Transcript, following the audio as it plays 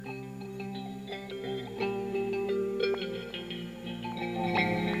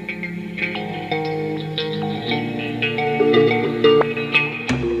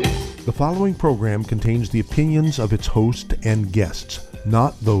following program contains the opinions of its host and guests,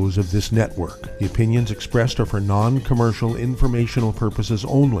 not those of this network. The opinions expressed are for non-commercial informational purposes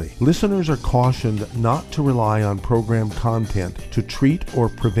only. Listeners are cautioned not to rely on program content to treat or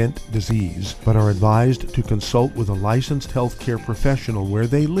prevent disease, but are advised to consult with a licensed healthcare professional where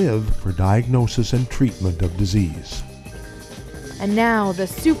they live for diagnosis and treatment of disease. And now, the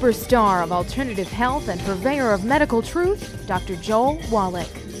superstar of alternative health and purveyor of medical truth, Dr. Joel Wallach.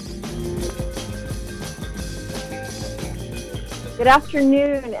 Good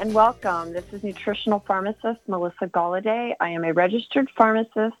afternoon and welcome. This is nutritional pharmacist Melissa Galladay. I am a registered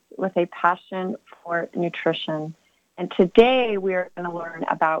pharmacist with a passion for nutrition. And today we are going to learn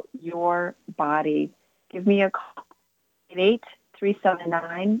about your body. Give me a call at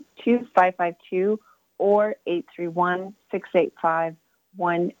 8-379-2552 or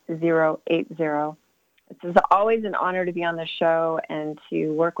 831-685-1080. This is always an honor to be on the show and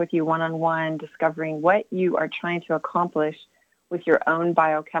to work with you one-on-one, discovering what you are trying to accomplish with your own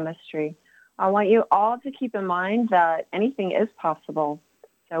biochemistry. I want you all to keep in mind that anything is possible.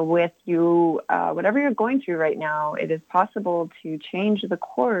 So with you, whatever you're going through right now, it is possible to change the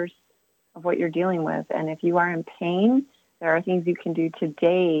course of what you're dealing with. And if you are in pain, there are things you can do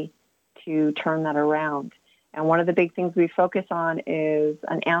today to turn that around. And one of the big things we focus on is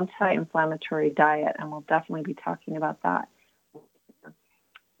an anti-inflammatory diet, and we'll definitely be talking about that. I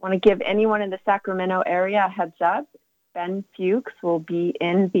want to give anyone in the Sacramento area a heads up. Ben Fuchs will be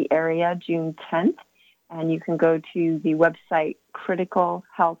in the area June 10th, and you can go to the website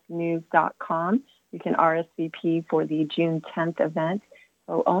criticalhealthnews.com. You can RSVP for the June 10th event.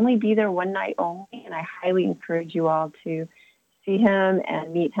 He'll only be there one night only, and I highly encourage you all to see him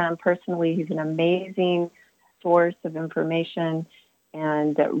and meet him personally. He's an amazing source of information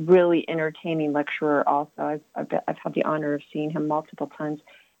and a really entertaining lecturer also. I've had the honor of seeing him multiple times.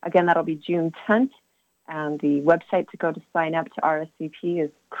 Again, that'll be June 10th. And the website to go to sign up to RSVP is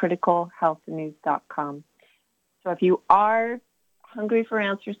criticalhealthnews.com. So if you are hungry for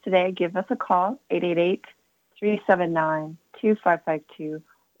answers today, give us a call, 888-379-2552,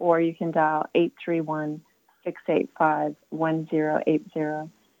 or you can dial 831-685-1080.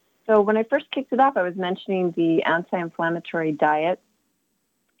 So when I first kicked it off, I was mentioning the anti-inflammatory diet,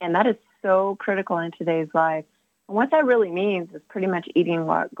 and that is so critical in today's life. And what that really means is pretty much eating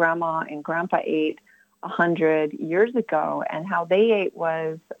what Grandma and Grandpa ate 100 years ago, and how they ate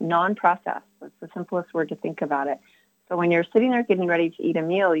was non-processed. That's the simplest word to think about it. So when you're sitting there getting ready to eat a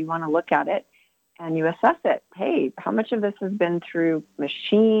meal, you want to look at it and you assess it. Hey, how much of this has been through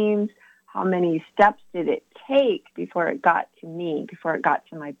machines? How many steps did it take before it got to me, before it got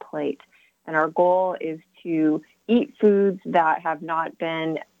to my plate? And our goal is to eat foods that have not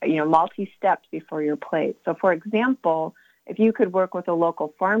been, multi-steps before your plate. So for example, if you could work with a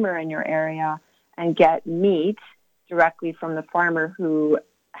local farmer in your area and get meat directly from the farmer who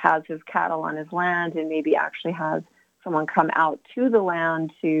has his cattle on his land and maybe actually has someone come out to the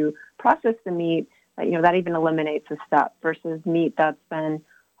land to process the meat, that even eliminates a step versus meat that's been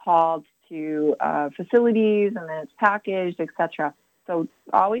hauled to facilities and then it's packaged, etc. So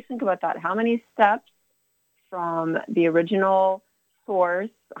always think about that. How many steps from the original source,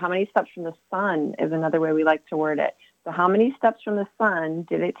 how many steps from the sun is another way we like to word it. So how many steps from the sun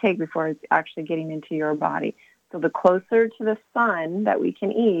did it take before it's actually getting into your body? So the closer to the sun that we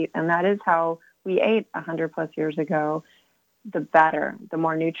can eat, and that is how we ate 100 plus years ago, the better. The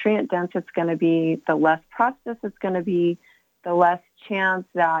more nutrient dense it's going to be, the less processed it's going to be, the less chance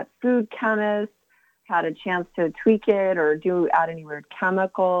that food chemists had a chance to tweak it or add any weird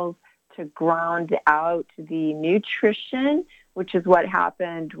chemicals to ground out the nutrition, which is what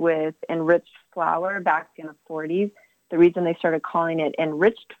happened with enriched flour back in the 40s. The reason they started calling it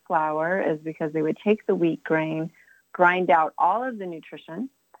enriched flour is because they would take the wheat grain, grind out all of the nutrition,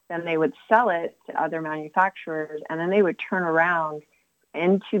 then they would sell it to other manufacturers, and then they would turn around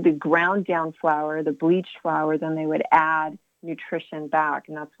into the ground down flour, the bleached flour, then they would add nutrition back.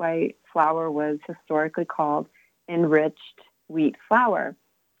 And that's why flour was historically called enriched wheat flour.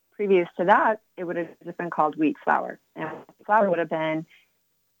 Previous to that, it would have just been called wheat flour. And flour would have been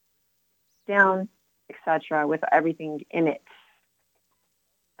down, etc., with everything in it.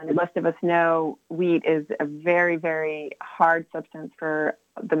 And most of us know wheat is a very, very hard substance for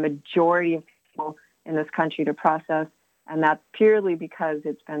the majority of people in this country to process, and that's purely because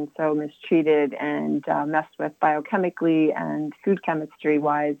it's been so mistreated and messed with biochemically and food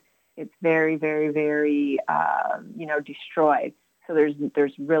chemistry-wise. It's very, very, very, destroyed. So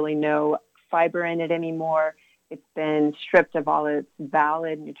there's really no fiber in it anymore. It's been stripped of all its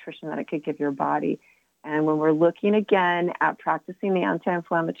valid nutrition that it could give your body. And when we're looking again at practicing the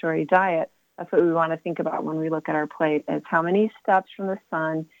anti-inflammatory diet, that's what we want to think about when we look at our plate, is how many steps from the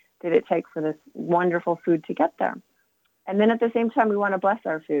sun did it take for this wonderful food to get there? And then at the same time, we want to bless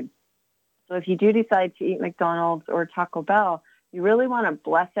our food. So if you do decide to eat McDonald's or Taco Bell, you really want to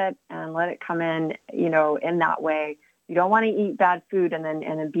bless it and let it come in, in that way. You don't want to eat bad food and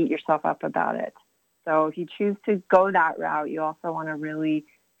then beat yourself up about it. So if you choose to go that route, you also want to really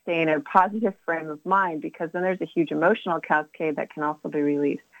stay in a positive frame of mind, because then there's a huge emotional cascade that can also be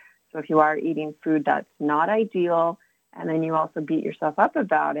released. So if you are eating food that's not ideal and then you also beat yourself up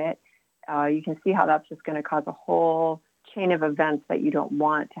about it, you can see how that's just going to cause a whole chain of events that you don't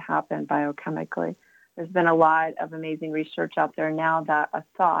want to happen biochemically. There's been a lot of amazing research out there now that a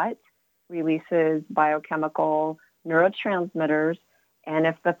thought releases biochemical neurotransmitters. And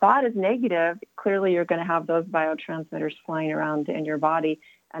if the thought is negative, clearly you're going to have those biotransmitters flying around in your body.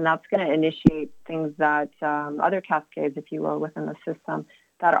 And that's going to initiate things that, other cascades, if you will, within the system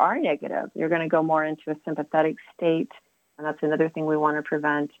that are negative. You're going to go more into a sympathetic state. And that's another thing we want to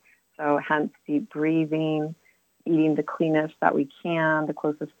prevent. So hence deep breathing, eating the cleanest that we can, the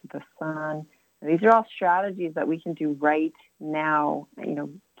closest to the sun. And these are all strategies that we can do right now,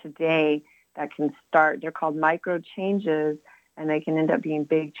 today, that can start. They're called micro changes, and they can end up being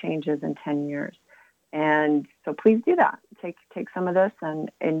big changes in 10 years. And so please do that. Take some of this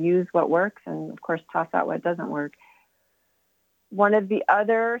and use what works, and, of course, toss out what doesn't work. One of the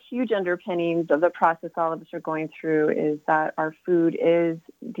other huge underpinnings of the process all of us are going through is that our food is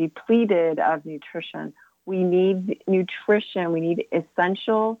depleted of nutrition. We need nutrition. We need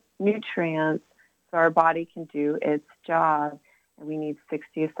essential nutrients so our body can do its job. And we need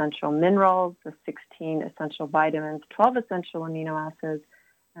 60 essential minerals, the 16 essential vitamins, 12 essential amino acids,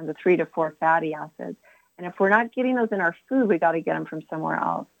 and the 3 to 4 fatty acids. And if we're not getting those in our food, we got to get them from somewhere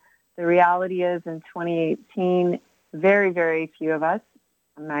else. The reality is in 2018, very, very few of us,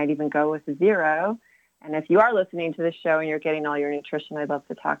 I might even go with 0. And if you are listening to this show and you're getting all your nutrition, I'd love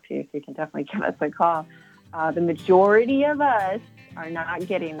to talk to you, so you can definitely give us a call. The majority of us are not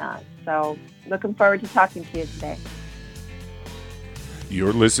getting that. So looking forward to talking to you today.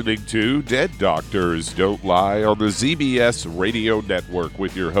 You're listening to Dead Doctors Don't Lie on the ZBS Radio Network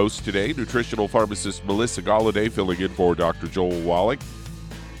with your host today, nutritional pharmacist Melissa Galladay, filling in for Dr. Joel Wallach.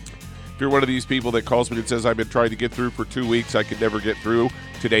 If you're one of these people that calls me and says, I've been trying to get through for 2 weeks, I can never get through,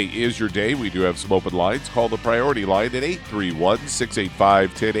 today is your day. We do have some open lines. Call the priority line at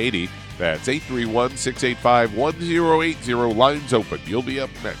 831-685-1080. That's 831-685-1080. Lines open. You'll be up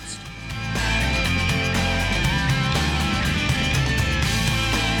next.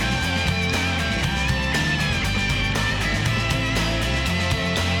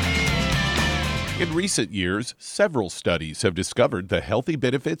 In recent years, several studies have discovered the healthy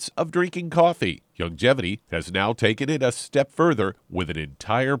benefits of drinking coffee. Youngevity has now taken it a step further with an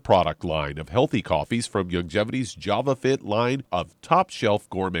entire product line of healthy coffees from Youngevity's JavaFit line of top-shelf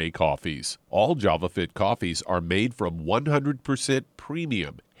gourmet coffees. All JavaFit coffees are made from 100%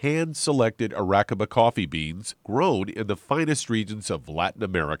 premium, hand-selected Arabica coffee beans grown in the finest regions of Latin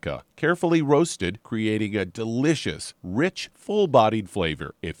America, carefully roasted, creating a delicious, rich, full-bodied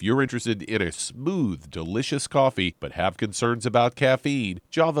flavor. If you're interested in a smooth, delicious coffee but have concerns about caffeine,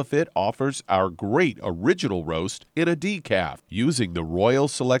 JavaFit offers our great original roast in a decaf, using the Royal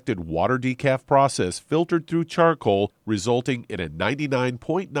Selected Water Decaf process filtered through charcoal, resulting in a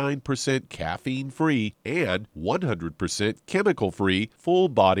 99.9% caffeine-free and 100% chemical-free,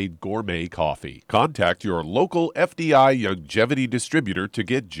 full-bodied gourmet coffee. Contact your local FDI Youngevity distributor to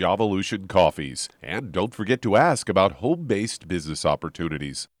get Javalution coffees. And don't forget to ask about home-based business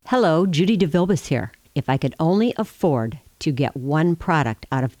opportunities. Hello, Judy DeVilbiss here. If I could only afford to get one product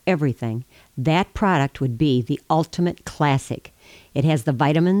out of everything, that product would be the Ultimate Classic. It has the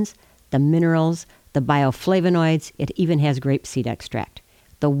vitamins, the minerals, the bioflavonoids. It even has grapeseed extract.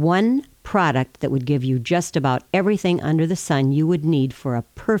 The one product that would give you just about everything under the sun you would need for a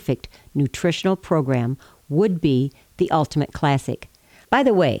perfect nutritional program would be the Ultimate Classic. By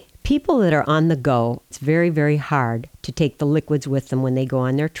the way, people that are on the go, it's very, very hard to take the liquids with them when they go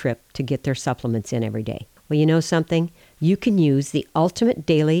on their trip to get their supplements in every day. Well, you know something? You can use the Ultimate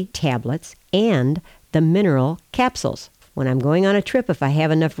Daily tablets and the mineral capsules. When I'm going on a trip, if I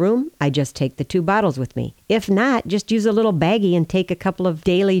have enough room, I just take the 2 bottles with me. If not, just use a little baggie and take a couple of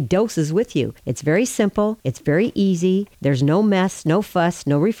daily doses with you. It's very simple. It's very easy. There's no mess, no fuss,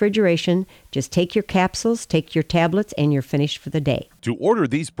 no refrigeration. Just take your capsules, take your tablets, and you're finished for the day. To order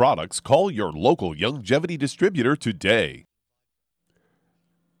these products, call your local Youngevity distributor today.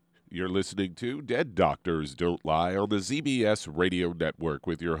 You're listening to Dead Doctors Don't Lie on the ZBS Radio Network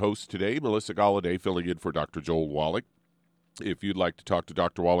with your host today, Melissa Galladay, filling in for Dr. Joel Wallach. If you'd like to talk to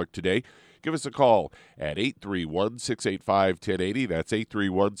Dr. Wallach today, give us a call at 831-685-1080. That's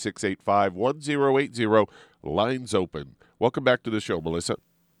 831-685-1080. Lines open. Welcome back to the show, Melissa.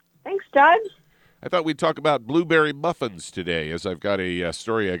 Thanks, Doug. I thought we'd talk about blueberry muffins today, as I've got a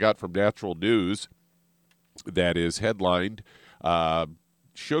story I got from Natural News that is headlined, a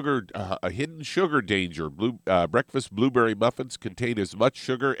hidden sugar danger. Breakfast blueberry muffins contain as much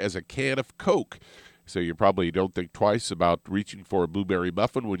sugar as a can of Coke. So you probably don't think twice about reaching for a blueberry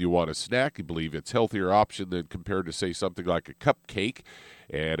muffin when you want a snack. You believe it's a healthier option than compared to, say, something like a cupcake.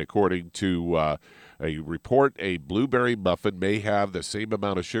 And according to a report, a blueberry muffin may have the same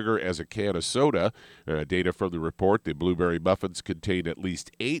amount of sugar as a can of soda. Data from the report, the blueberry muffins contain at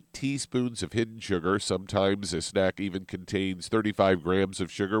least 8 teaspoons of hidden sugar. Sometimes a snack even contains 35 grams of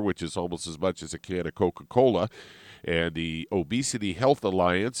sugar, which is almost as much as a can of Coca-Cola. And the Obesity Health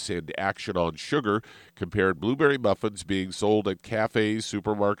Alliance and Action on Sugar compared blueberry muffins being sold at cafes,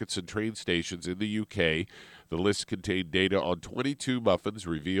 supermarkets, and train stations in the UK. The list contained data on 22 muffins,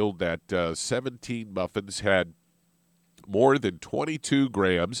 revealed that 17 muffins had more than 22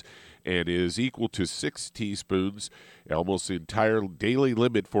 grams and is equal to 6 teaspoons, almost the entire daily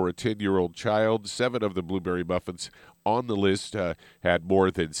limit for a 10-year-old child. 7 of the blueberry muffins on the list had more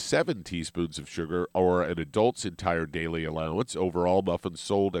than 7 teaspoons of sugar, or an adult's entire daily allowance. Overall, muffins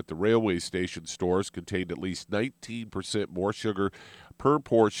sold at the railway station stores contained at least 19% more sugar per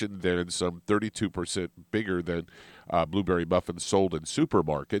portion than some 32% bigger than blueberry muffins sold in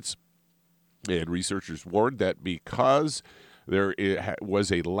supermarkets. And researchers warned that because there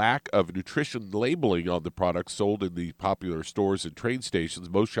was a lack of nutrition labeling on the products sold in the popular stores and train stations,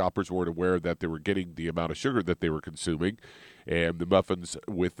 most shoppers weren't aware that they were getting the amount of sugar that they were consuming. And the muffins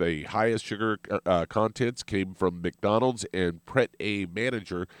with the highest sugar contents came from McDonald's and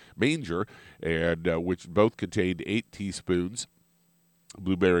Pret-A-Manger, and which both contained 8 teaspoons.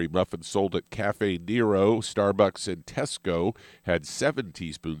 Blueberry muffins sold at Cafe Nero, Starbucks, and Tesco had 7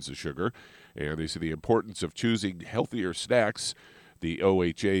 teaspoons of sugar. And they say the importance of choosing healthier snacks. The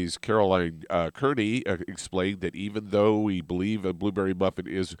OHA's Caroline Kearney explained that even though we believe a blueberry muffin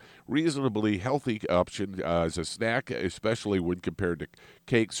is reasonably healthy option as a snack, especially when compared to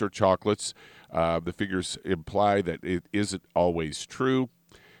cakes or chocolates, the figures imply that it isn't always true.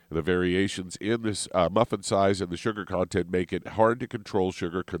 The variations in this muffin size and the sugar content make it hard to control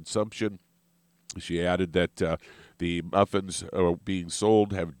sugar consumption. She added that the muffins being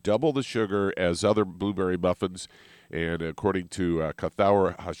sold have double the sugar as other blueberry muffins. And according to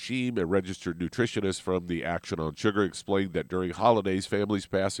Kathaur Hashim, a registered nutritionist from the Action on Sugar, explained that during holidays, families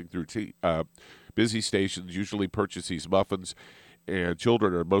passing through busy stations usually purchase these muffins, and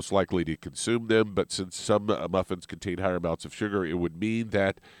children are most likely to consume them. But since some muffins contain higher amounts of sugar, it would mean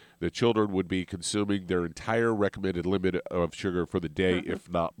that the children would be consuming their entire recommended limit of sugar for the day, if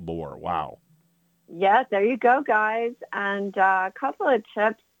not more. Wow. Yeah, there you go, guys. And a couple of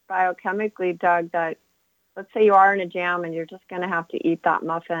tips biochemically, Doug, that let's say you are in a jam and you're just going to have to eat that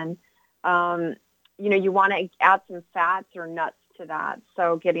muffin. You want to add some fats or nuts to that.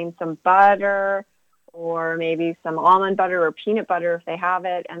 So getting some butter or maybe some almond butter or peanut butter if they have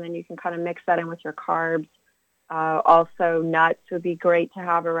it, and then you can kind of mix that in with your carbs. Also, nuts would be great to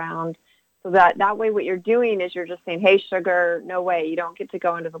have around. So that way what you're doing is you're just saying, hey, sugar, no way. You don't get to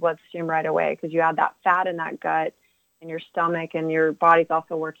go into the bloodstream right away because you have that fat in that gut in your stomach, and your body's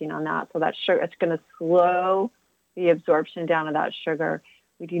also working on that. So that sugar, it's going to slow the absorption down of that sugar.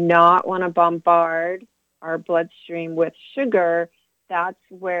 We do not want to bombard our bloodstream with sugar. That's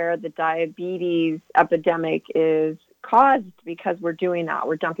where the diabetes epidemic is caused, because we're doing that.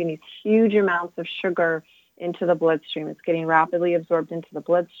 We're dumping these huge amounts of sugar into the bloodstream. It's getting rapidly absorbed into the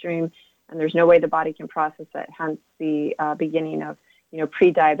bloodstream, and there's no way the body can process it, hence the beginning of,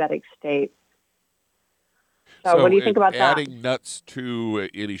 pre-diabetic states. So what do you think about that? Adding nuts to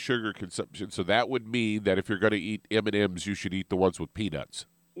any sugar consumption, so that would mean that if you're going to eat M&Ms, you should eat the ones with peanuts.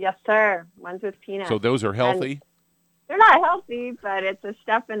 Yes, sir. Ones with peanuts. So those are healthy? And they're not healthy, but it's a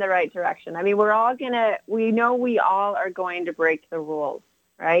step in the right direction. I mean, we know we all are going to break the rules,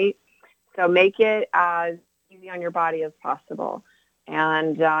 right? So make it as easy on your body as possible.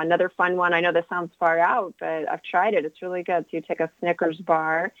 And another fun one, I know this sounds far out, but I've tried it. It's really good. So you take a Snickers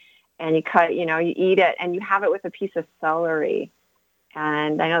bar and you cut, you eat it, and you have it with a piece of celery.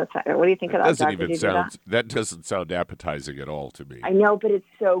 And I know that's, what do you think of that? That doesn't sound appetizing at all to me. I know, but it's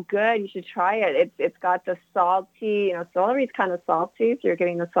so good. You should try it. It's got the salty, celery is kind of salty, so you're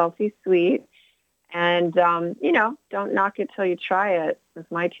getting the salty sweet. And, don't knock it till you try it, is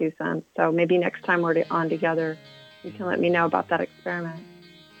my 2 cents. So maybe next time we're on together, you can let me know about that experiment.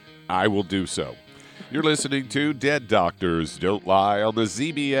 I will do so. You're listening to Dead Doctors Don't Lie on the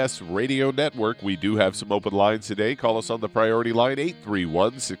ZBS Radio Network. We do have some open lines today. Call us on the priority line,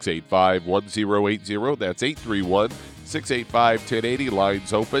 831-685-1080. That's 831-685-1080.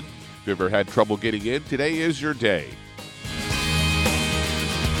 Lines open. If you've ever had trouble getting in, today is your day.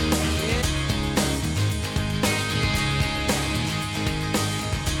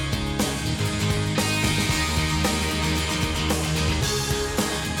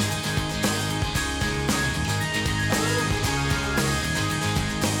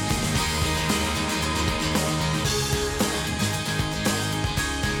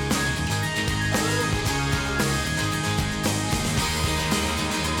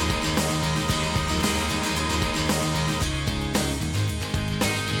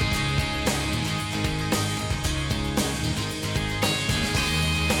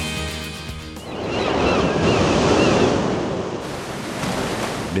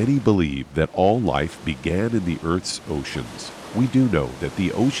 Many believe that all life began in the Earth's oceans. We do know that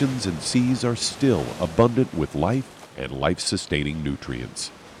the oceans and seas are still abundant with life and life-sustaining nutrients.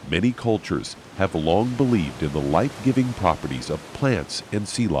 Many cultures have long believed in the life-giving properties of plants and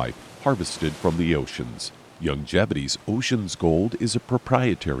sea life harvested from the oceans. Youngevity's Ocean's Gold is a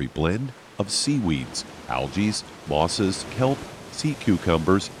proprietary blend of seaweeds, algae, mosses, kelp, sea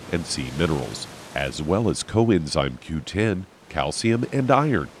cucumbers, and sea minerals, as well as coenzyme Q10, calcium, and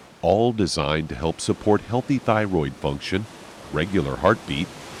iron, all designed to help support healthy thyroid function, regular heartbeat,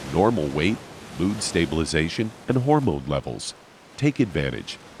 normal weight, mood stabilization, and hormone levels. Take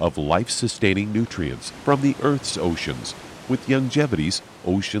advantage of life-sustaining nutrients from the Earth's oceans with Youngevity's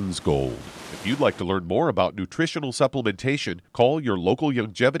Ocean's Gold. If you'd like to learn more about nutritional supplementation, call your local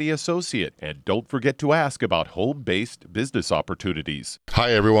Youngevity associate, and don't forget to ask about home-based business opportunities.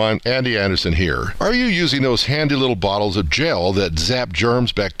 Hi everyone, Andy Anderson here. Are you using those handy little bottles of gel that zap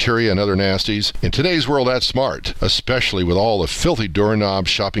germs, bacteria, and other nasties? In today's world, that's smart, especially with all the filthy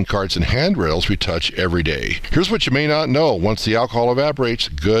doorknobs, shopping carts, and handrails we touch every day. Here's what you may not know. Once the alcohol evaporates,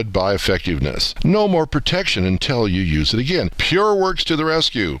 goodbye effectiveness. No more protection until you use it again. PureWorks to the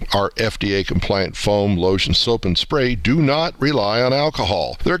rescue. Our FDA-compliant foam, lotion, soap, and spray do not rely on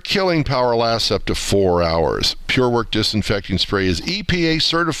alcohol. Their killing power lasts up to 4 hours. PureWorks disinfecting spray is EPA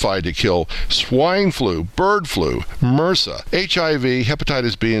certified to kill swine flu, bird flu, MRSA, HIV,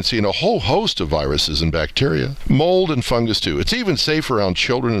 hepatitis B and C, and a whole host of viruses and bacteria. Mold and fungus too. It's even safe around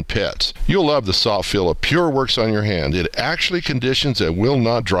children and pets. You'll love the soft feel of PureWorks on your hand. It actually conditions and will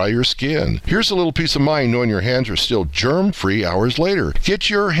not dry your skin. Here's a little peace of mind knowing your hands are still germ-free hours later. Get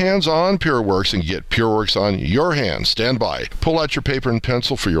your hands on PureWorks and get PureWorks on your hands. Stand by. Pull out your paper and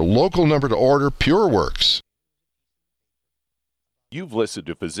pencil for your local number to order PureWorks. You've listened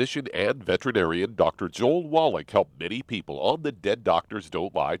to physician and veterinarian Dr. Joel Wallach help many people on the Dead Doctors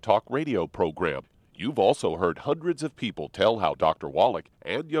Don't Lie talk radio program. You've also heard hundreds of people tell how Dr. Wallach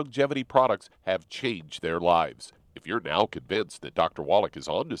and Youngevity products have changed their lives. If you're now convinced that Dr. Wallach is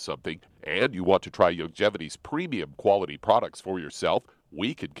onto something and you want to try Youngevity's premium quality products for yourself,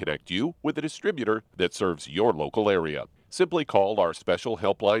 we can connect you with a distributor that serves your local area. Simply call our special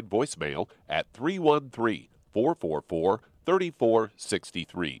helpline voicemail at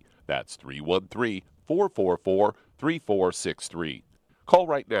 313-444-3463. That's 313-444-3463. Call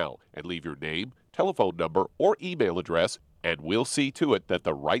right now and leave your name, telephone number, or email address, and we'll see to it that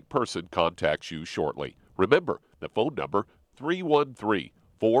the right person contacts you shortly. Remember, the phone number,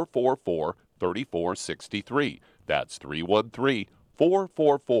 313-444-3463. That's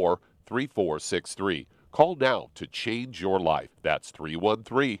 313-444-3463. Call now to change your life. That's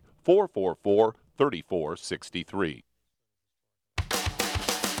 313-444-3463.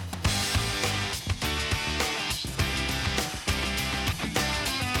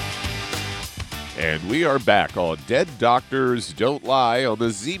 And we are back on Dead Doctors Don't Lie on the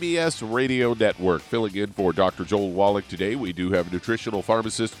ZBS Radio Network. Filling in for Dr. Joel Wallach today, we do have nutritional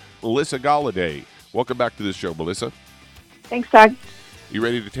pharmacist Melissa Galladay. Welcome back to the show, Melissa. Thanks, Doug. You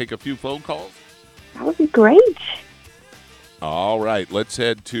ready to take a few phone calls? That would be great. All right, let's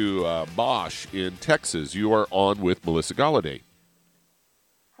head to Mosh in Texas. You are on with Melissa Galladay.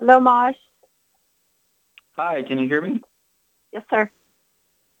 Hello, Mosh. Hi, can you hear me? Yes, sir.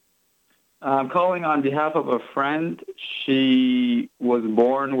 I'm calling on behalf of a friend. She was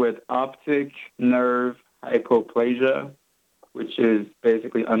born with optic nerve hypoplasia, which is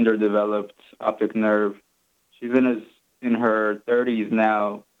basically underdeveloped optic nerve. She's in her 30s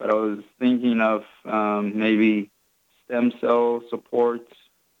now, but I was thinking of maybe stem cell support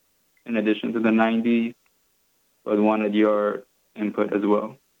in addition to the 90, but wanted your input as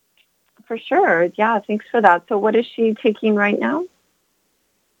well. For sure. Yeah, thanks for that. So what is she taking right now?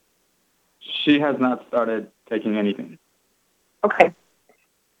 She has not started taking anything. Okay.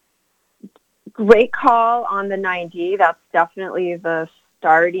 Great call on the 90. That's definitely the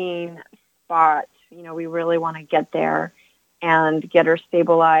starting spot. You know, we really want to get there and get her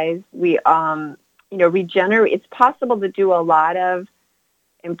stabilized. We, regenerate. It's possible to do a lot of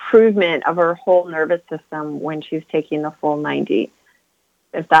improvement of her whole nervous system when she's taking the full 90.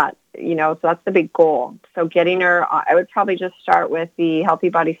 If that, so that's the big goal. So getting her, I would probably just start with the Healthy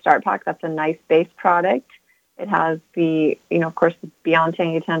Body Start Pack. That's a nice base product. It has the, of course, the Beyond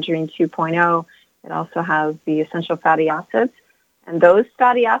Tangy Tangerine 2.0. It also has the essential fatty acids. And those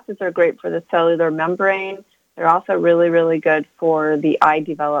fatty acids are great for the cellular membrane. They're also really, really good for the eye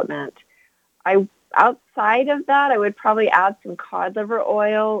development. Outside of that, I would probably add some cod liver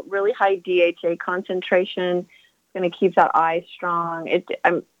oil, really high DHA concentration. It's going to keep that eye strong.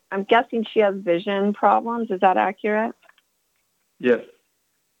 I'm guessing she has vision problems. Is that accurate? Yes.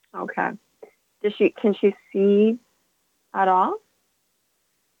 Okay. Can she see at all?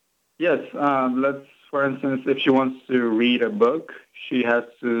 Yes. For instance, if she wants to read a book, she has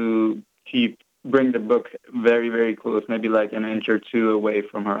to bring the book very, very close, maybe like an inch or two away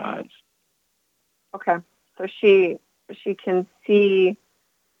from her eyes. Okay. So she can see.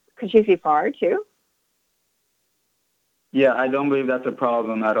 Can she see far too? Yeah, I don't believe that's a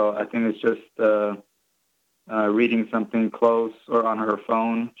problem at all. I think it's just reading something close or on her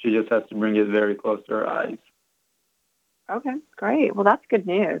phone. She just has to bring it very close to her eyes. Okay, great. Well, that's good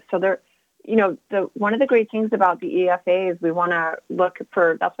news. So one of the great things about the EFA is we want to look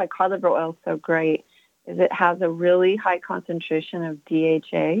for, that's why cod liver oil is so great, is it has a really high concentration of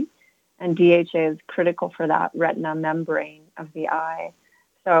DHA, and DHA is critical for that retina membrane of the eye.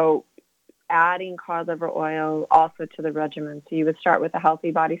 So adding cod liver oil also to the regimen. So you would start with a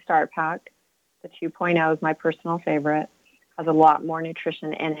Healthy Body Start Pack. The 2.0 is my personal favorite. Has a lot more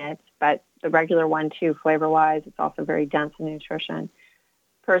nutrition in it, but the regular one too, flavor-wise, it's also very dense in nutrition.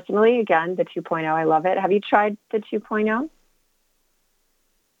 Personally, again, the 2.0, I love it. Have you tried the 2.0?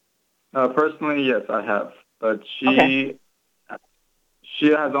 Personally, yes, I have. But she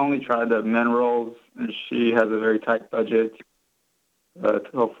has only tried the minerals, and she has a very tight budget. But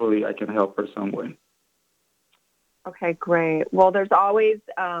hopefully I can help her some way. Okay, great. Well, there's always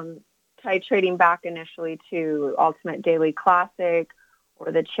titrating back initially to Ultimate Daily Classic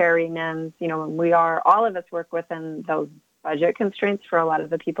or the Cherry Mims. All of us work within those budget constraints for a lot of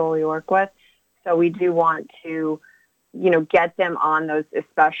the people we work with. So we do want to, get them on those,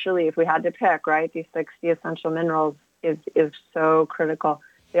 especially if we had to pick, right? These 60 essential minerals is so critical.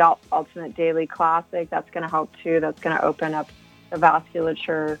 The Ultimate Daily Classic, that's going to help too. That's going to open up the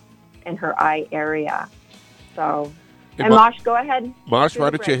vasculature in her eye area. So, and Mosh, go ahead. Mosh, why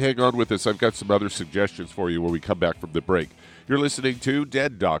don't you hang on with us? I've got some other suggestions for you when we come back from the break. You're listening to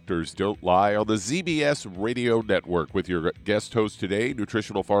Dead Doctors Don't Lie on the ZBS Radio Network with your guest host today,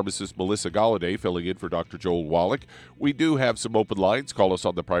 nutritional pharmacist Melissa Galladay, filling in for Dr. Joel Wallach. We do have some open lines. Call us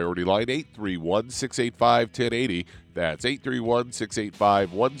on the priority line, 831-685-1080. That's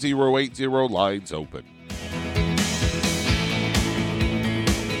 831-685-1080. Lines open.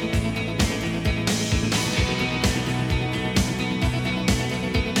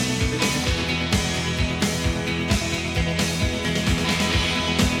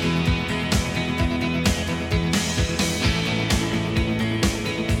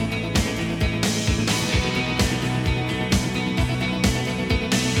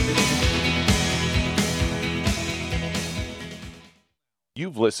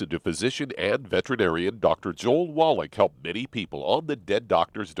 You've listened to physician and veterinarian Dr. Joel Wallach help many people on the Dead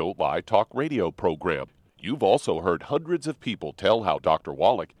Doctors Don't Lie talk radio program. You've also heard hundreds of people tell how Dr.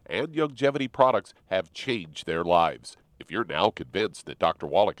 Wallach and Youngevity products have changed their lives. If you're now convinced that Dr.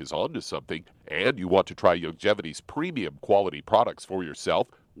 Wallach is onto something and you want to try Youngevity's premium quality products for yourself,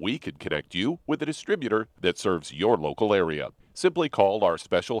 we can connect you with a distributor that serves your local area. Simply call our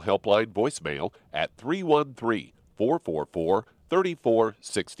special helpline voicemail at 313-444-3463.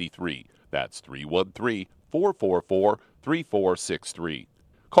 That's 313-444-3463.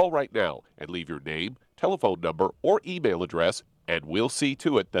 Call right now and leave your name, telephone number, or email address, and we'll see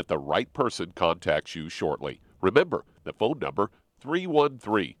to it that the right person contacts you shortly. Remember, the phone number,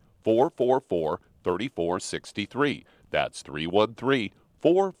 313-444-3463. That's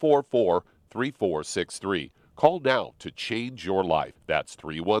 313-444-3463. Call now to change your life. That's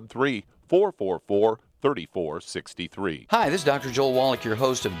 313-444-3463. 3463. Hi, this is Dr. Joel Wallach, your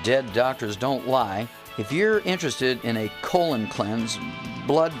host of Dead Doctors Don't Lie. If you're interested in a colon cleanse,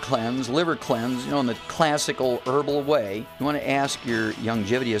 blood cleanse, liver cleanse, in the classical herbal way, you want to ask your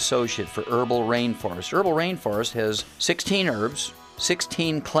Youngevity associate for Herbal Rainforest. Herbal Rainforest has 16 herbs,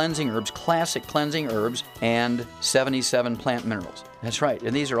 16 cleansing herbs, classic cleansing herbs, and 77 plant minerals. That's right,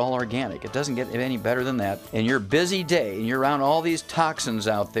 and these are all organic. It doesn't get any better than that. In your busy day, and you're around all these toxins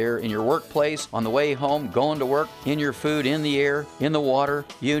out there in your workplace, on the way home, going to work, in your food, in the air, in the water,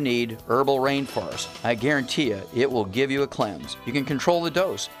 you need Herbal Rainforest. I guarantee you, it will give you a cleanse. You can control the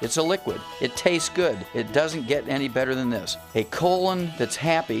dose. It's a liquid. It tastes good. It doesn't get any better than this. A colon that's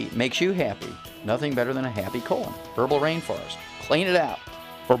happy makes you happy. Nothing better than a happy colon. Herbal Rainforest. Clean it out.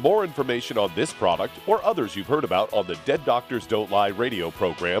 For more information on this product or others you've heard about on the Dead Doctors Don't Lie radio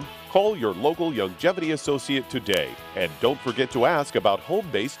program, call your local Youngevity associate today. And don't forget to ask about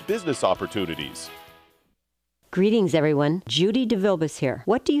home-based business opportunities. Greetings, everyone. Judy DeVilbus here.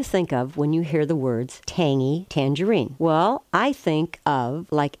 What do you think of when you hear the words tangy tangerine? Well, I think of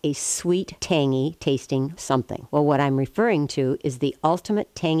like a sweet, tangy tasting something. Well, what I'm referring to is the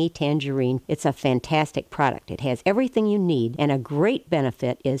Ultimate Tangy Tangerine. It's a fantastic product. It has everything you need, and a great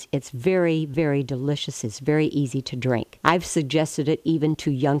benefit is it's very, very delicious. It's very easy to drink. I've suggested it even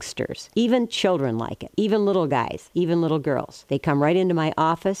to youngsters. Even children like it. Even little guys. Even little girls. They come right into my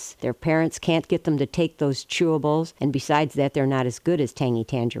office. Their parents can't get them to take those chewables. And besides that, they're not as good as Tangy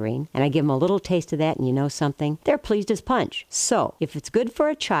Tangerine. And I give them a little taste of that, and you know something? They're pleased as punch. So, if it's good for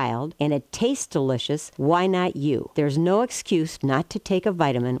a child and it tastes delicious, why not you? There's no excuse not to take a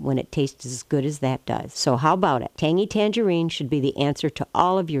vitamin when it tastes as good as that does. So how about it? Tangy Tangerine should be the answer to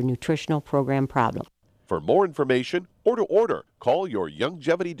all of your nutritional program problems. For more information or to order, call your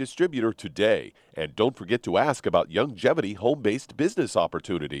Youngevity distributor today. And don't forget to ask about Youngevity home-based business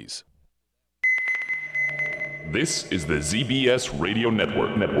opportunities. This is the ZBS Radio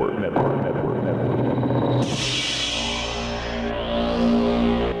Network.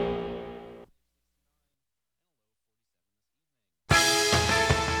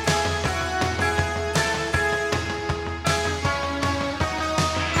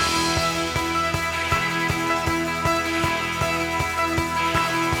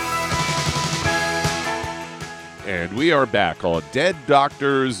 And we are back on Dead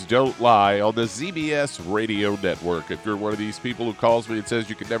Doctors Don't Lie on the ZBS Radio Network. If you're one of these people who calls me and says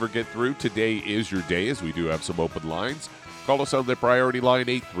you can never get through, today is your day, as we do have some open lines. Call us on the priority line,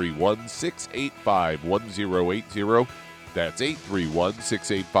 831-685-1080. That's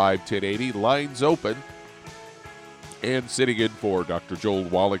 831-685-1080. Lines open. And sitting in for Dr. Joel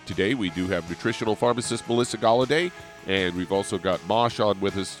Wallach today, we do have nutritional pharmacist Melissa Galladay, and we've also got Mosh on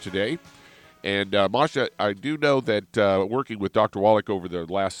with us today. And Masha, I do know that working with Dr. Wallach over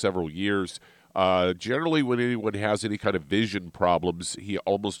the last several years, generally when anyone has any kind of vision problems, he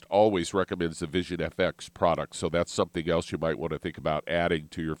almost always recommends the Vision FX product. So that's something else you might want to think about adding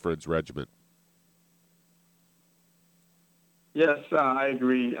to your friend's regimen. Yes, I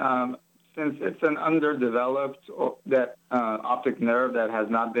agree. Since it's an underdeveloped optic nerve that has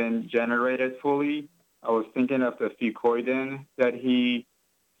not been generated fully, I was thinking of the fucoidin that he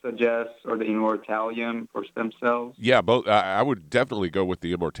suggests, or the Immortalium for stem cells. Yeah, both. I would definitely go with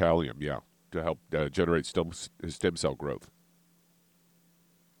the Immortalium, to help generate stem cell growth.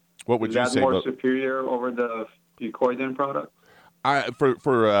 What would you say? Is that more superior over the fucoidin product?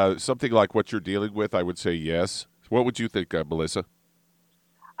 For something like what you're dealing with, I would say yes. What would you think, Melissa?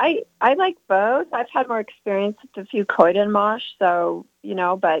 I like both. I've had more experience with the fucoidin, Mosh, so,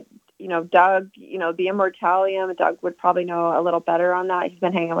 but Doug, the Immortalium, Doug would probably know a little better on that. He's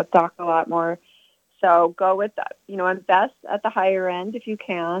been hanging with Doc a lot more. So go with that. Invest at the higher end if you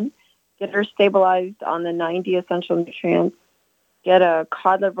can. Get her stabilized on the 90 essential nutrients. Get a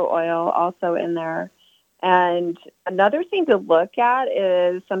cod liver oil also in there. And another thing to look at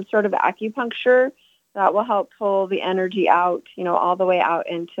is some sort of acupuncture that will help pull the energy out, all the way out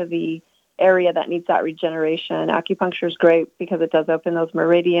into the area that needs that regeneration. Acupuncture is great because it does open those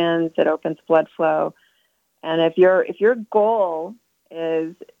meridians, it opens blood flow. And if your goal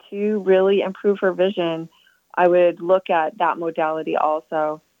is to really improve her vision, I would look at that modality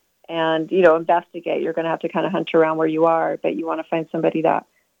also and, investigate. You're going to have to kind of hunt around where you are, but you want to find somebody that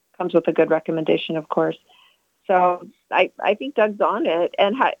comes with a good recommendation, of course. So I think Doug's on it.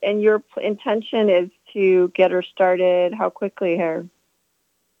 And your intention is to get her started how quickly here?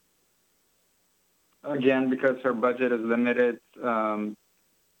 Again, because her budget is limited, I'm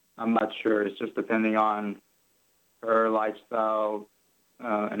not sure. It's just depending on her lifestyle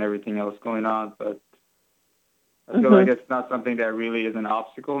and everything else going on. But I feel like it's not something that really is an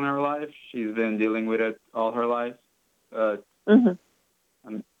obstacle in her life. She's been dealing with it all her life.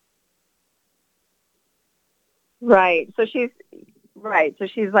 Right. So she's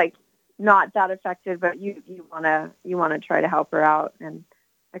like not that affected, but you want to try to help her out and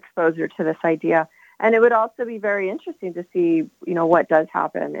expose her to this idea. And it would also be very interesting to see, what does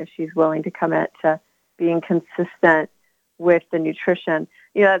happen if she's willing to commit to being consistent with the nutrition.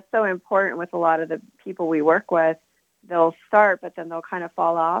 That's so important with a lot of the people we work with. They'll start, but then they'll kind of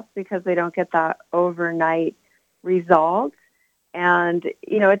fall off because they don't get that overnight result. And,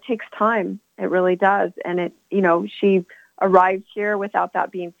 it takes time. It really does. And she arrived here without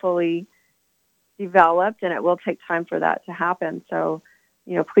that being fully developed, and it will take time for that to happen. So,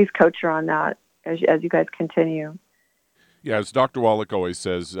 please coach her on that as you guys continue. Yeah, as Dr. Wallach always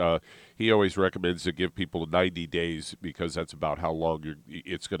says, he always recommends to give people 90 days because that's about how long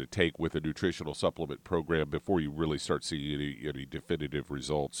it's going to take with a nutritional supplement program before you really start seeing any definitive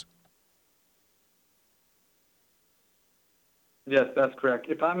results. Yes, that's correct.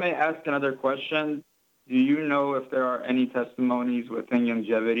 If I may ask another question, do you know if there are any testimonies within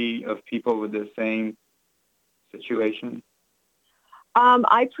Youngevity of people with the same situation?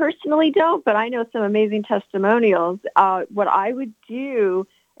 I personally don't, but I know some amazing testimonials. What I would do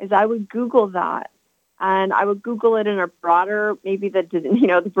is I would Google that, and I would Google it in a broader, maybe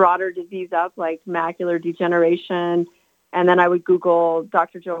the broader disease up, like macular degeneration, and then I would Google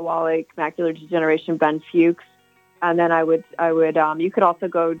Dr. Joe Wallach, macular degeneration, Ben Fuchs, and then I would. You could also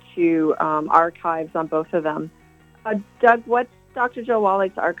go to archives on both of them. Doug, what's Dr. Joe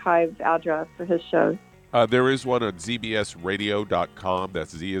Wallach's archive address for his shows? There is one on zbsradio.com.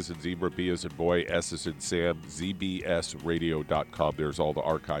 That's Z as in zebra, B as in boy, S as in Sam, zbsradio.com. There's all the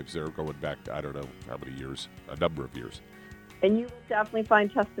archives there going back to, I don't know how many years, a number of years. And you will definitely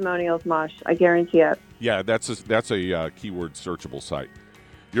find testimonials, Mosh. I guarantee it. Yeah, that's a keyword searchable site.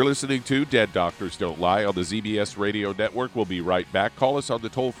 You're listening to Dead Doctors Don't Lie on the ZBS Radio Network. We'll be right back. Call us on the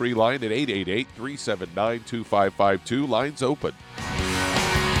toll-free line at 888-379-2552. Lines open.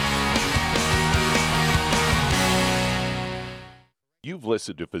 You've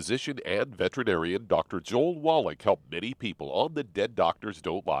listened to physician and veterinarian Dr. Joel Wallach help many people on the Dead Doctors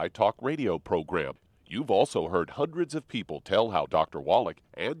Don't Lie talk radio program. You've also heard hundreds of people tell how Dr. Wallach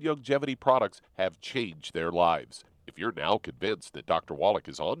and Youngevity products have changed their lives. If you're now convinced that Dr. Wallach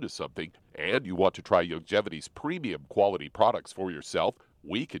is onto something and you want to try Youngevity's premium quality products for yourself,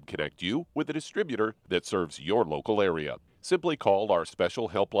 we can connect you with a distributor that serves your local area. Simply call our special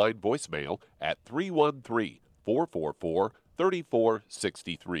helpline voicemail at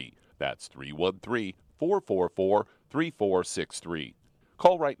 313-444-3463. That's 313-444-3463.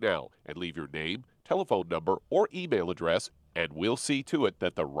 Call right now and leave your name, telephone number, or email address, and we'll see to it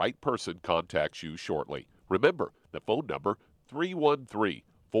that the right person contacts you shortly. Remember, the phone number,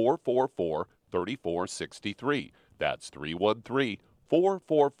 313-444-3463. That's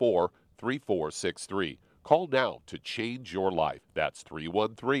 313-444-3463. Call now to change your life. That's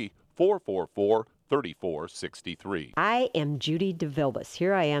 313-444-3463. 3463. I am Judy DeVilbus.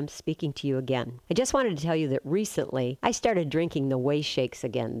 Here I am speaking to you again. I just wanted to tell you that recently I started drinking the Whey Shakes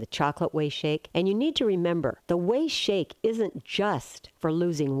again, the chocolate Whey Shake. And you need to remember, the Whey Shake isn't just for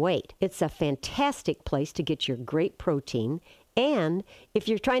losing weight. It's a fantastic place to get your great protein. And if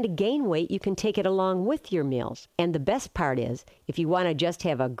you're trying to gain weight, you can take it along with your meals. And the best part is, if you want to just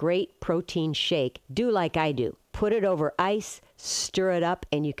have a great protein shake, do like I do. Put it over ice, stir it up,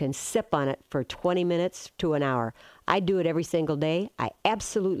 and you can sip on it for 20 minutes to an hour. I do it every single day. I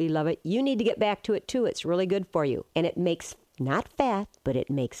absolutely love it. You need to get back to it too. It's really good for you. And it makes not fat, but it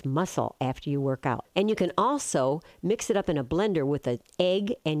makes muscle after you work out. And you can also mix it up in a blender with an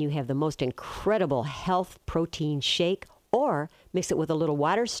egg, and you have the most incredible health protein shake. Or mix it with a little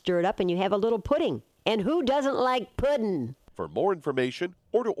water, stir it up, and you have a little pudding. And who doesn't like pudding? For more information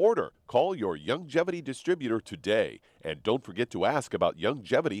or to order, call your Youngevity distributor today. And don't forget to ask about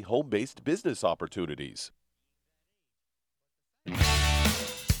Youngevity home-based business opportunities.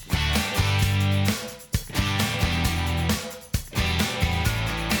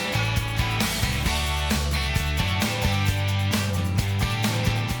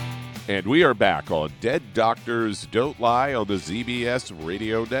 And we are back on Dead Doctors Don't Lie on the ZBS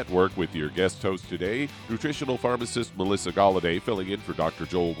Radio Network with your guest host today, nutritional pharmacist Melissa Galladay, filling in for Dr.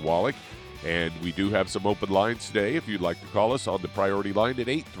 Joel Wallach. And we do have some open lines today if you'd like to call us on the priority line at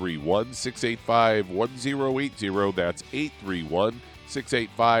 831-685-1080. That's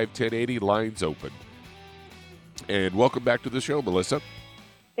 831-685-1080. Lines open. And welcome back to the show, Melissa.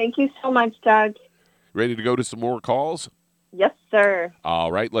 Thank you so much, Doug. Ready to go to some more calls? Yes, sir.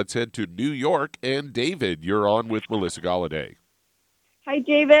 All right, let's head to New York. And David, you're on with Melissa Galladay. Hi,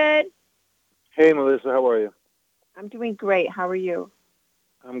 David. Hey, Melissa, how are you? I'm doing great. How are you?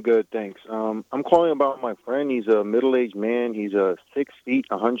 I'm good, thanks. I'm calling about my friend. He's a middle-aged man. He's 6 feet,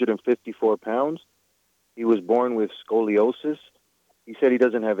 154 pounds. He was born with scoliosis. He said he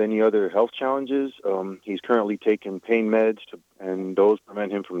doesn't have any other health challenges. He's currently taking pain meds, and those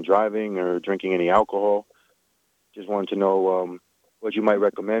prevent him from driving or drinking any alcohol. Just wanted to know what you might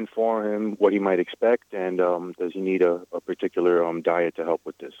recommend for him, what he might expect, and does he need a particular diet to help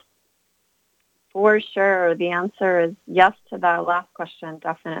with this? For sure. The answer is yes to that last question,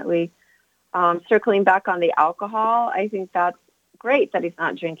 definitely. Circling back on the alcohol, I think that's great that he's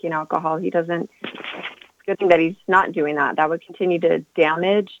not drinking alcohol. It's a good thing that he's not doing that. That would continue to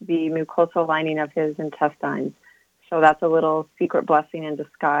damage the mucosal lining of his intestines. So that's a little secret blessing in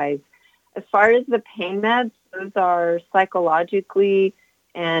disguise. As far as the pain meds, those are psychologically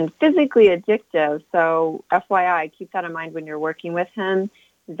and physically addictive. So FYI, keep that in mind when you're working with him,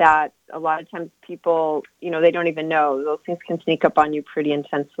 that a lot of times people, they don't even know. Those things can sneak up on you pretty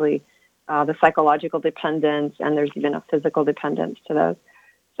intensely. The psychological dependence, and there's even a physical dependence to those.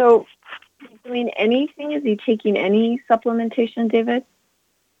 So is he doing anything? Is he taking any supplementation, David?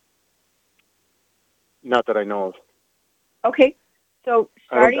 Not that I know of. Okay. So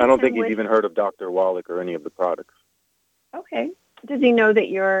I don't think he's even heard of Dr. Wallach or any of the products. Okay. Does he know that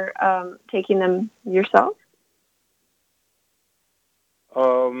you're taking them yourself?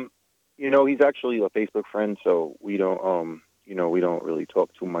 He's actually a Facebook friend, so we don't, we don't really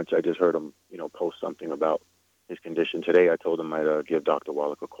talk too much. I just heard him, post something about his condition today. I told him I'd give Dr.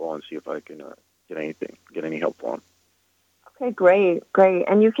 Wallach a call and see if I can get any help for him. Okay, great.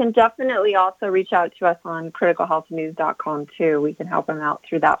 And you can definitely also reach out to us on criticalhealthnews.com too. We can help him out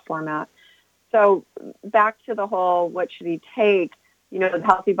through that format. So back to the whole, what should he take? The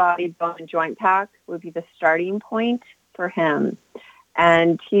Healthy Body Bone and Joint Pack would be the starting point for him.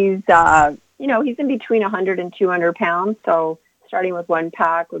 And he's, he's in between 100 and 200 pounds. So starting with one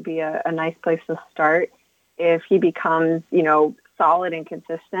pack would be a nice place to start. If he becomes, solid and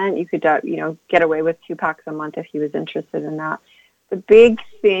consistent, you could, get away with 2 packs a month if he was interested in that. The big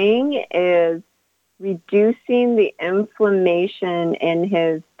thing is reducing the inflammation in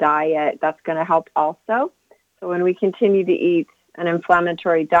his diet. That's going to help also. So when we continue to eat an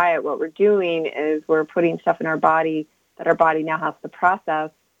inflammatory diet, what we're doing is we're putting stuff in our body that our body now has to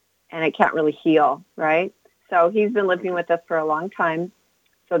process, and it can't really heal, right? So he's been living with us for a long time.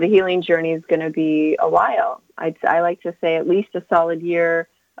 So the healing journey is going to be a while. I like to say at least a solid year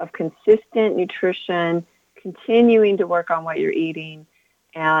of consistent nutrition, continuing to work on what you're eating.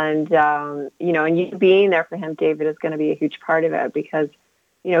 And, and you being there for him, David, is going to be a huge part of it because,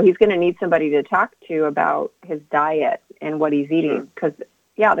 he's going to need somebody to talk to about his diet and what he's eating. Because,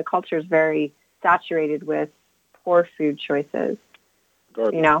 the culture is very saturated with poor food choices.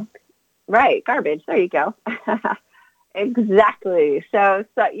 Garbage. Right, garbage. There you go. Exactly. So,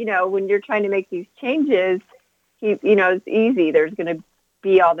 when you're trying to make these changes, it's easy. There's going to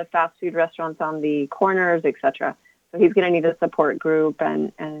be all the fast food restaurants on the corners, etc. So he's going to need a support group,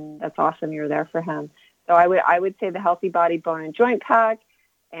 and that's awesome. You're there for him. So I would say the Healthy Body Bone and Joint Pack,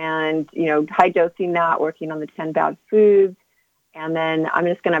 and high dosing that, working on the 10 bad foods, and then I'm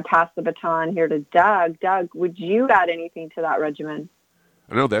just going to pass the baton here to Doug. Doug, would you add anything to that regimen?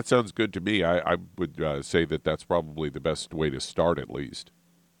 No, that sounds good to me. I would say that's probably the best way to start, at least.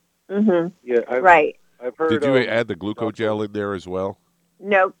 Mm-hmm. Yeah, right. I've heard. Did you add the glucogel in there as well?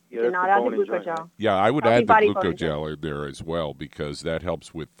 Nope, Yeah, did not add the glucogel. Right? Yeah, I would Healthy add the Body glucogel in there as well because that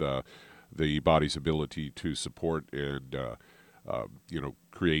helps with the body's ability to support and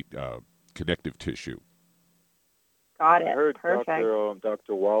create connective tissue. Got it. I heard Perfect.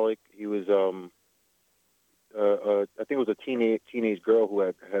 Dr. Wallach. He was I think it was a teenage girl who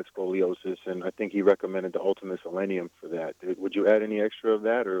had scoliosis, and I think he recommended the Ultimate Selenium for that. Would you add any extra of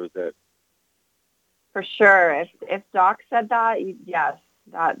that, or is that? For sure. If Doc said that, yes,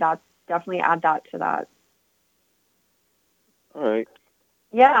 that's definitely add that to that. All right.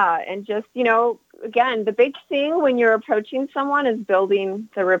 Yeah, and just, again, the big thing when you're approaching someone is building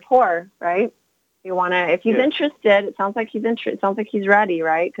the rapport, right? You want to, if he's interested, it sounds like he's interested. It sounds like he's ready,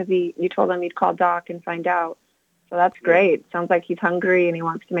 right? Because you told him you'd call Doc and find out. So that's great. Sounds like he's hungry and he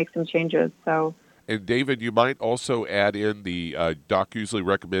wants to make some changes. So. And David, you might also add in the Doc usually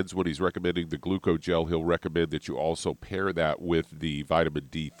recommends when he's recommending the glucogel, he'll recommend that you also pair that with the vitamin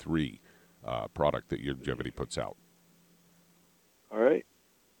D3 product that Youngevity puts out. All right.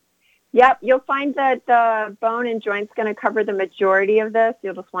 Yep, you'll find that the bone and joint's going to cover the majority of this.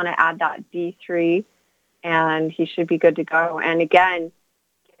 You'll just want to add that D3. and he should be good to go. And again,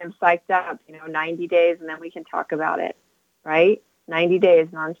 get him psyched up, 90 days, and then we can talk about it, right? 90 days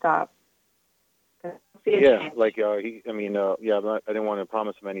nonstop. Yeah, like I didn't want to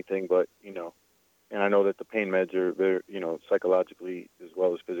promise him anything, but and I know that the pain meds are very, psychologically as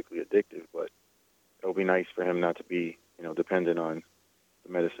well as physically addictive, but it'll be nice for him not to be, dependent on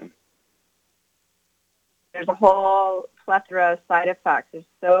the medicine. There's a whole plethora of side effects. There's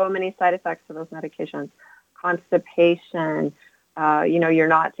so many side effects to those medications. Constipation, you're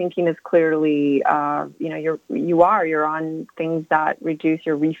not thinking as clearly, you're on things that reduce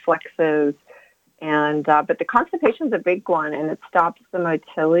your reflexes. And but the constipation is a big one, and it stops the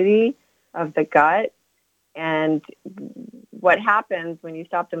motility of the gut. And what happens when you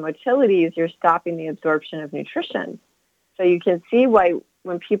stop the motility is you're stopping the absorption of nutrition. So you can see why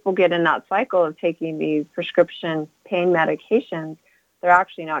when people get in that cycle of taking these prescription pain medications, they're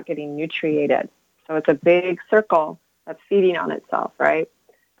actually not getting nutriated. So it's a big circle that's feeding on itself, right?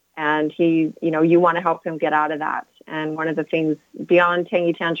 And you want to help him get out of that. And one of the things beyond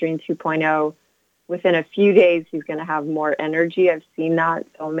Tangy Tangerine 2.0, within a few days, he's going to have more energy. I've seen that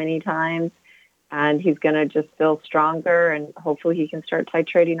so many times. And he's going to just feel stronger, and hopefully he can start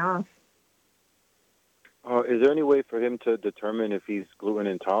titrating off. Is there any way for him to determine if he's gluten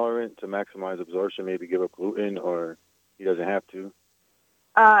intolerant to maximize absorption, maybe give up gluten, or he doesn't have to?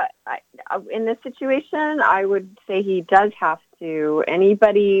 In this situation, I would say he does have to.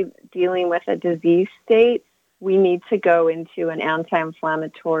 Anybody dealing with a disease state, we need to go into an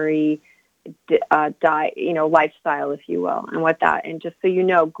anti-inflammatory diet, lifestyle, if you will. And just so you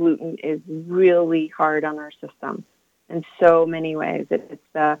know, gluten is really hard on our system in so many ways. It's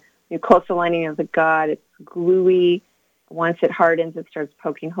the mucosal lining of the gut. It's gluey. Once it hardens, it starts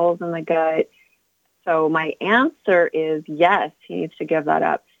poking holes in the gut. So my answer is yes, he needs to give that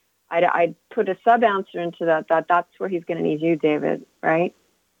up. I'd put a sub-answer into that's where he's going to need you, David, right?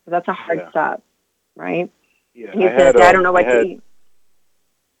 So that's a hard step, right? Yeah, I don't know what to eat.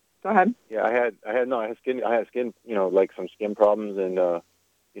 Go ahead. Yeah, I had skin, like some skin problems, and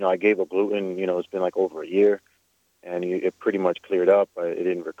I gave up gluten. It's been like over a year, and it pretty much cleared up. It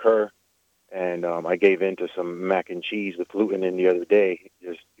didn't recur, and I gave in to some mac and cheese with gluten in the other day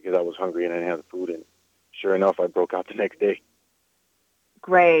just because I was hungry and I didn't have the food. And sure enough, I broke out the next day.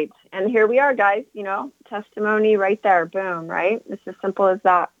 Great, and here we are, guys. Testimony right there. Boom. Right. It's as simple as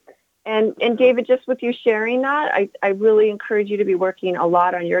that. And David, just with you sharing that, I really encourage you to be working a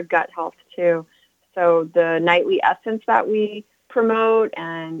lot on your gut health too. So the nightly essence that we promote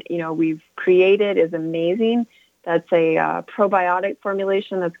and, we've created is amazing. That's a probiotic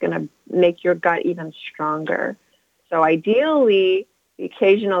formulation that's going to make your gut even stronger. So ideally, the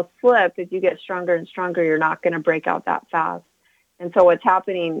occasional slip, if you get stronger and stronger, you're not going to break out that fast. And so what's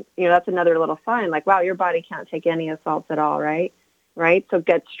happening, that's another little sign like, wow, your body can't take any assaults at all, right? Right? So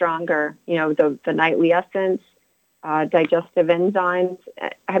get stronger. The nightly essence, digestive enzymes.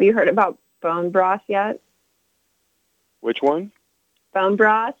 Have you heard about bone broth yet? Which one? Bone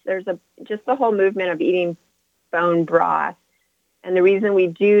broth. There's just the whole movement of eating bone broth. And the reason we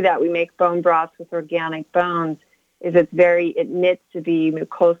do that, we make bone broth with organic bones, is it knits to the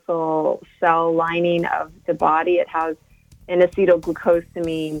mucosal cell lining of the body. It has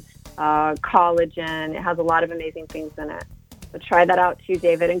N-acetylglucosamine, collagen. It has a lot of amazing things in it. So try that out too,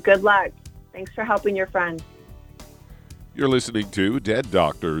 David, and good luck. Thanks for helping your friend. You're listening to Dead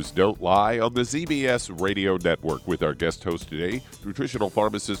Doctors Don't Lie on the ZBS Radio Network with our guest host today, nutritional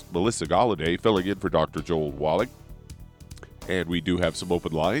pharmacist Melissa Galladay, filling in for Dr. Joel Wallach. And we do have some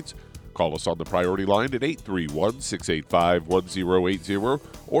open lines. Call us on the priority line at 831-685-1080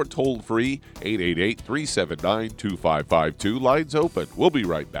 or toll free 888-379-2552. Lines open. We'll be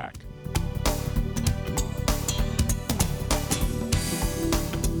right back.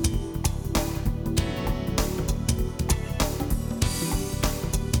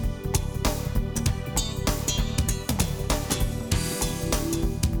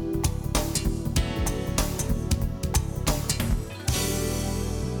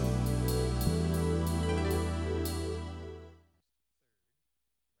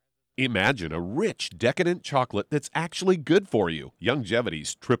 Imagine a rich, decadent chocolate that's actually good for you.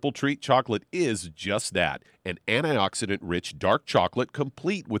 Youngevity's Triple Treat chocolate is just that, an antioxidant-rich dark chocolate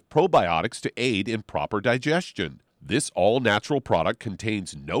complete with probiotics to aid in proper digestion. This all-natural product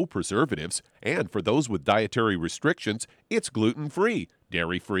contains no preservatives, and for those with dietary restrictions, it's gluten-free,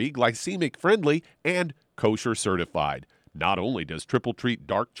 dairy-free, glycemic-friendly, and kosher certified. Not only does Triple Treat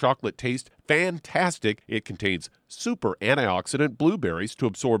dark chocolate taste fantastic, it contains super antioxidant blueberries to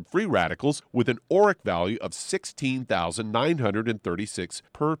absorb free radicals with an ORAC value of 16,936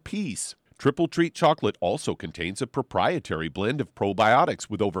 per piece. Triple Treat chocolate also contains a proprietary blend of probiotics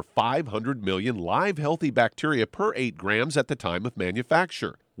with over 500 million live healthy bacteria per 8 grams at the time of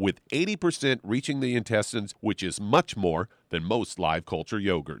manufacture, with 80% reaching the intestines, which is much more than most live culture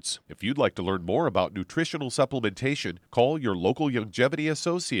yogurts. If you'd like to learn more about nutritional supplementation, call your local Youngevity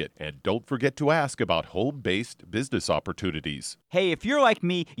associate, and don't forget to ask about home-based business opportunities. Hey, if you're like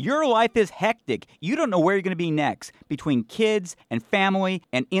me, your life is hectic. You don't know where you're going to be next. Between kids and family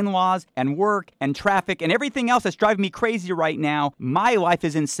and in-laws and work and traffic and everything else that's driving me crazy right now, my life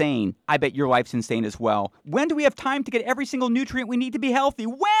is insane. I bet your life's insane as well. When do we have time to get every single nutrient we need to be healthy?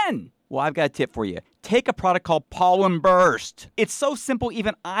 When? Well, I've got a tip for you. Take a product called Pollen Burst. It's so simple,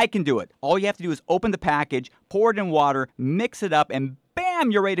 even I can do it. All you have to do is open the package, pour it in water, mix it up, and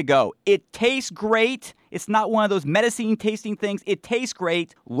bam, you're ready to go. It tastes great. It's not one of those medicine tasting things. It tastes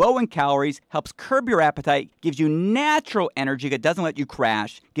great, low in calories, helps curb your appetite, gives you natural energy that doesn't let you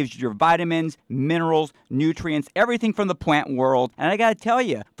crash, gives you your vitamins, minerals, nutrients, everything from the plant world. And I gotta tell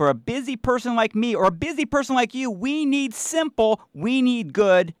you, for a busy person like me or a busy person like you, we need simple, we need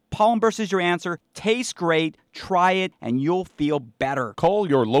good. Pollen Burst is your answer. Tastes great. Try it, and you'll feel better. Call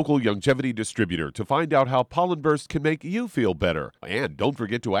your local Youngevity distributor to find out how Pollen Burst can make you feel better. And don't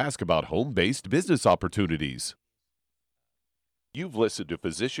forget to ask about home-based business opportunities. You've listened to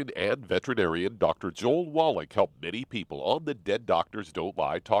physician and veterinarian Dr. Joel Wallach help many people on the Dead Doctors Don't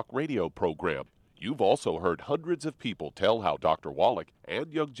Lie talk radio program. You've also heard hundreds of people tell how Dr. Wallach and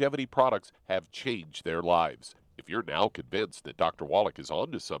Youngevity products have changed their lives. If you're now convinced that Dr. Wallach is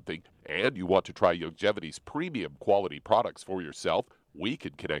onto something and you want to try Youngevity's premium quality products for yourself, we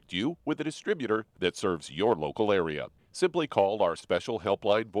can connect you with a distributor that serves your local area. Simply call our special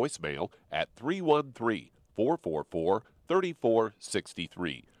helpline voicemail at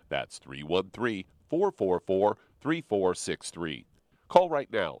 313-444-3463. That's 313-444-3463. Call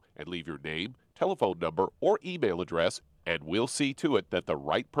right now and leave your name, telephone number, or email address, and we'll see to it that the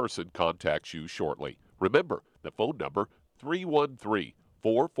right person contacts you shortly. Remember, the phone number,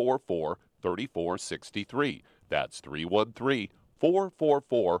 313-444-3463. That's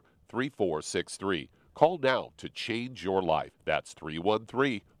 313-444-3463. Call now to change your life. That's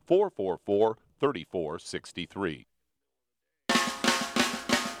 313-444-3463.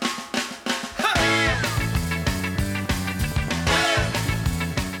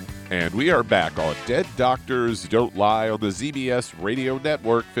 And we are back on Dead Doctors Don't Lie on the ZBS Radio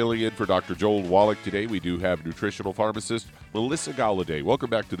Network. Filling in for Dr. Joel Wallach today, we do have nutritional pharmacist Melissa Galladay. Welcome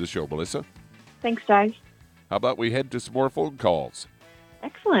back to the show, Melissa. Thanks, Doug. How about we head to some more phone calls?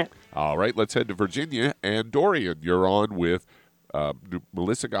 Excellent. All right, let's head to Virginia. And Dorian, you're on with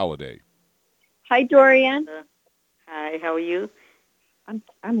Melissa Galladay. Hi, Dorian. Hi, how are you?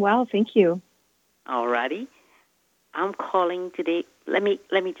 I'm well, thank you. All righty. I'm calling today. Let me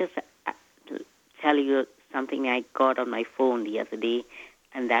just tell you something I got on my phone the other day,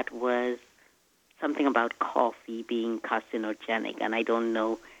 and that was something about coffee being carcinogenic. And I don't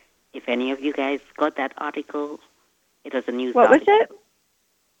know if any of you guys got that article. It was a news article. What was it?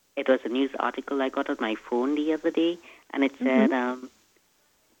 It was a news article I got on my phone the other day, and it said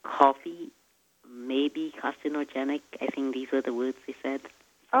coffee may be carcinogenic. I think these were the words they said.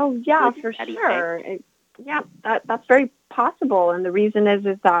 Oh, yeah, for sure. Yeah, that's very possible, and the reason is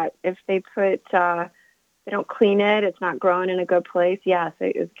that if they put, they don't clean it, it's not grown in a good place. Yes,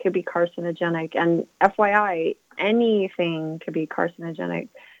 it could be carcinogenic. And FYI, anything could be carcinogenic.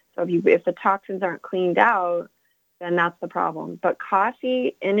 So if the toxins aren't cleaned out, then that's the problem. But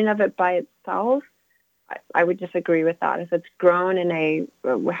coffee, in and of it by itself, I would disagree with that. If it's grown in a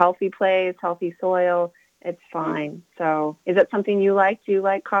healthy place, healthy soil, it's fine. So, is it something you like? Do you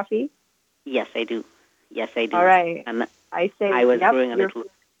like coffee? Yes, I do. Yes, I do. All right. And I say I was growing a little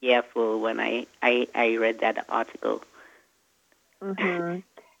careful when I read that article. Mm-hmm.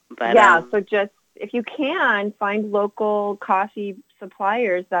 But so just if you can find local coffee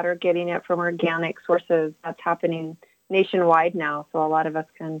suppliers that are getting it from organic sources. That's happening nationwide now. So a lot of us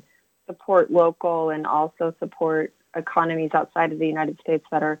can support local and also support economies outside of the United States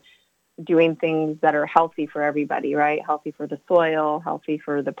that are doing things that are healthy for everybody, right? Healthy for the soil, healthy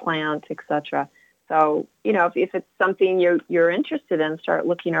for the plant, etc. So, if it's something you're interested in, start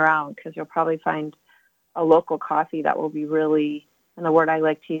looking around because you'll probably find a local coffee that will be really, and the word I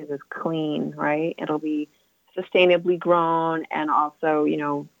like to use is clean, right? It'll be sustainably grown and also,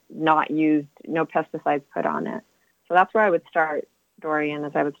 not used, no pesticides put on it. So that's where I would start, Dorian,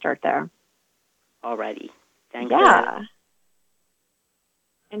 I would start there. Alrighty. Thank you. Yeah.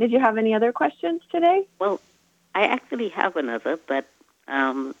 And did you have any other questions today? Well, I actually have another, but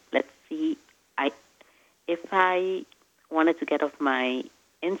let's see. If I wanted to get off my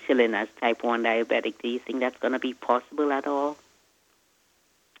insulin as type 1 diabetic. Do you think that's going to be possible at all?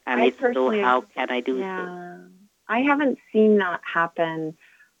 And I if so, personally- how can I do so? Yeah, I haven't seen that happen.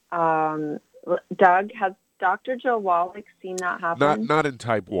 Doug, has Dr. Joe Wallach seen that happen? Not in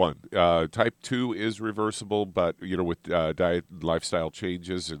type 1. Type 2 is reversible, but with diet and lifestyle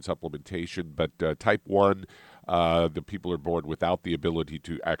changes and supplementation. But type 1, the people are born without the ability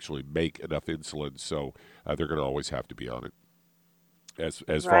to actually make enough insulin, so they're going to always have to be on it.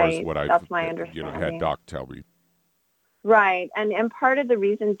 As far as what I've that's my understanding. had Doc tell me. Right, and part of the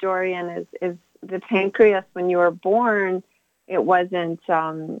reason, Dorian, is the pancreas. When you were born, it wasn't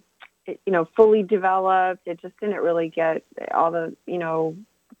fully developed. It just didn't really get all the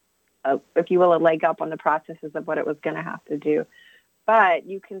if you will, a leg up on the processes of what it was going to have to do. But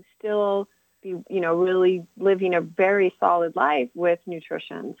you can still be really living a very solid life with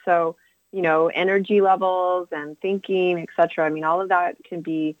nutrition. So energy levels and thinking, etc. I mean, all of that can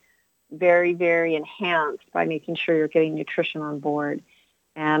be very, very enhanced by making sure you're getting nutrition on board.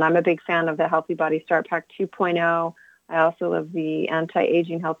 And I'm a big fan of the Healthy Body Start Pack 2.0. I also love the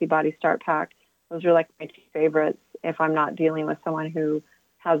Anti-Aging Healthy Body Start Pack. Those are like my two favorites if I'm not dealing with someone who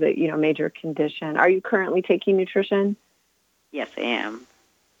has a major condition. Are you currently taking nutrition? Yes, I am.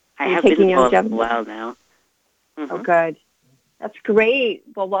 Are I you have been taking for a Youngevity? while now. Mm-hmm. Oh, good. That's great.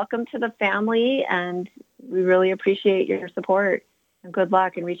 Well, welcome to the family, and we really appreciate your support. And good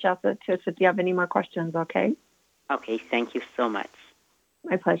luck, and reach out to us if you have any more questions, okay? Okay, thank you so much.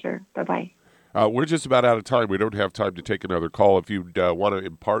 My pleasure. Bye-bye. We're just about out of time. We don't have time to take another call. If you'd want to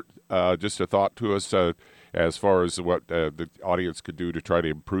impart just a thought to us as far as what the audience could do to try to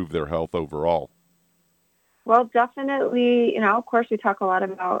improve their health overall. Well, definitely, of course, we talk a lot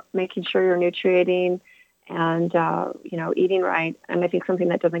about making sure you're nutriating and, eating right. And I think something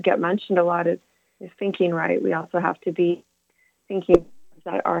that doesn't get mentioned a lot is thinking right. We also have to be thinking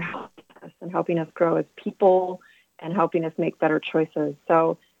that are helping us and helping us grow as people and helping us make better choices.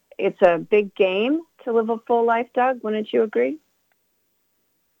 So it's a big game to live a full life, Doug. Wouldn't you agree?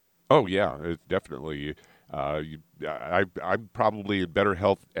 Oh, yeah, it's definitely. I'm probably in better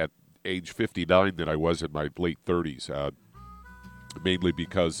health at age 59 than I was in my late 30s, mainly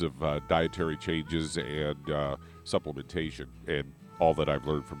because of dietary changes and supplementation and all that I've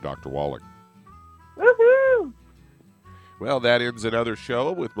learned from Dr. Wallach. Woohoo! Well, that ends another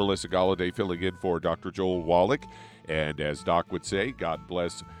show with Melissa Galladay filling in for Dr. Joel Wallach. And as Doc would say, God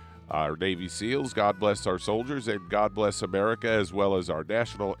bless our Navy SEALs, God bless our soldiers, and God bless America, as well as our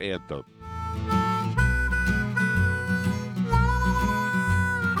national anthem.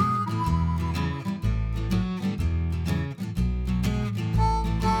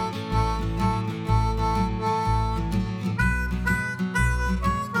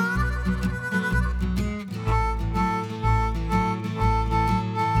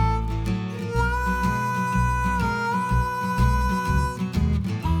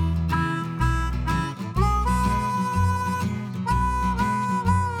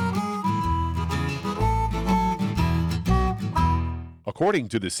 According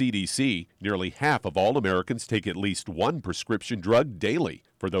to the CDC, nearly half of all Americans take at least one prescription drug daily.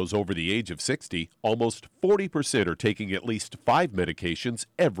 For those over the age of 60, almost 40% are taking at least 5 medications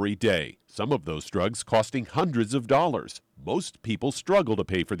every day. Some of those drugs costing hundreds of dollars. Most people struggle to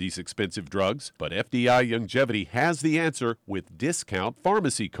pay for these expensive drugs, but FDI Youngevity has the answer with discount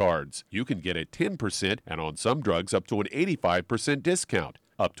pharmacy cards. You can get a 10% and on some drugs up to an 85% discount.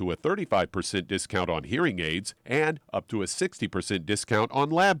 Up to a 35% discount on hearing aids, and up to a 60% discount on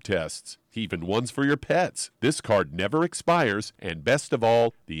lab tests, even ones for your pets. This card never expires, and best of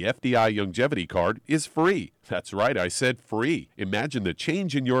all, the FDI Youngevity card is free. That's right, I said free. Imagine the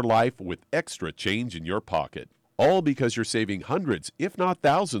change in your life with extra change in your pocket. All because you're saving hundreds, if not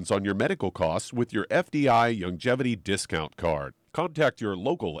thousands, on your medical costs with your FDI Youngevity discount card. Contact your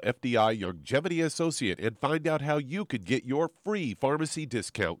local FDI Youngevity associate and find out how you could get your free pharmacy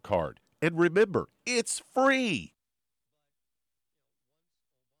discount card. And remember, it's free!